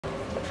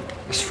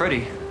It's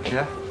Freddie,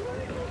 yeah?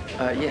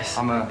 Yes.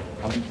 I'm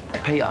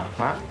Peter,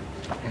 right?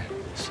 Yeah.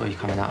 Saw you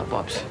coming out of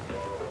Bob's.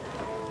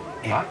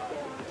 Yeah.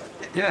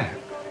 Yeah.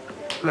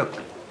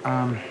 Look,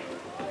 I've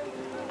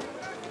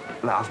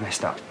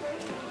messed up.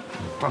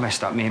 I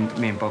messed up, me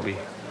and Bobby.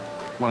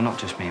 Well, not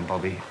just me and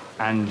Bobby.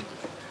 And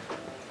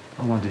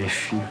I wondered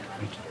if you...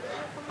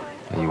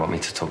 You want me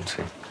to talk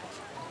to him?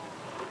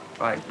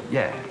 Like,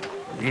 yeah.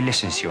 He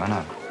listens to you, I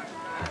know.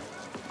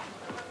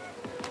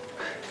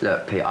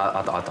 Look, Pete,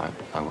 I don't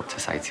know what to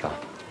say to you.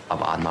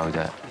 I know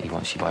that he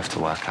wants you both to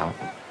work out.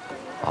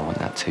 I want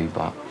that too,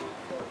 but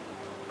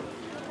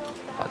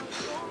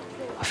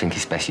I think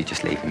it's best you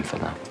just leave him for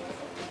now.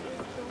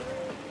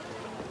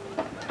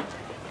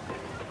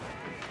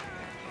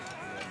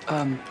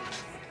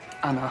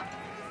 Anna,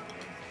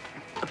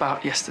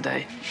 about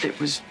yesterday, it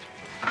was...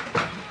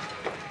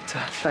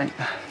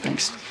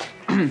 Thanks.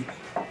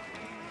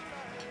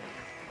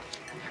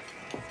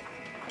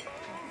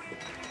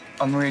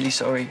 I'm really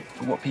sorry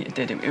for what Peter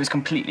did. It was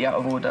completely out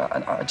of order,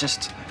 and I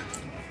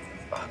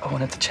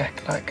wanted to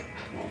check, like,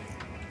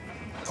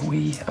 are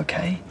we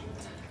okay?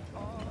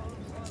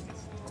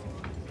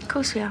 Of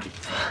course we are.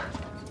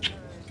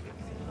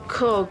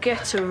 Cool,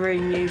 get a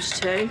room, you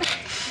two.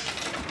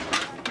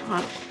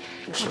 Right.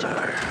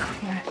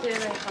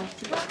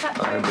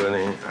 Hi,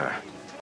 Bunny.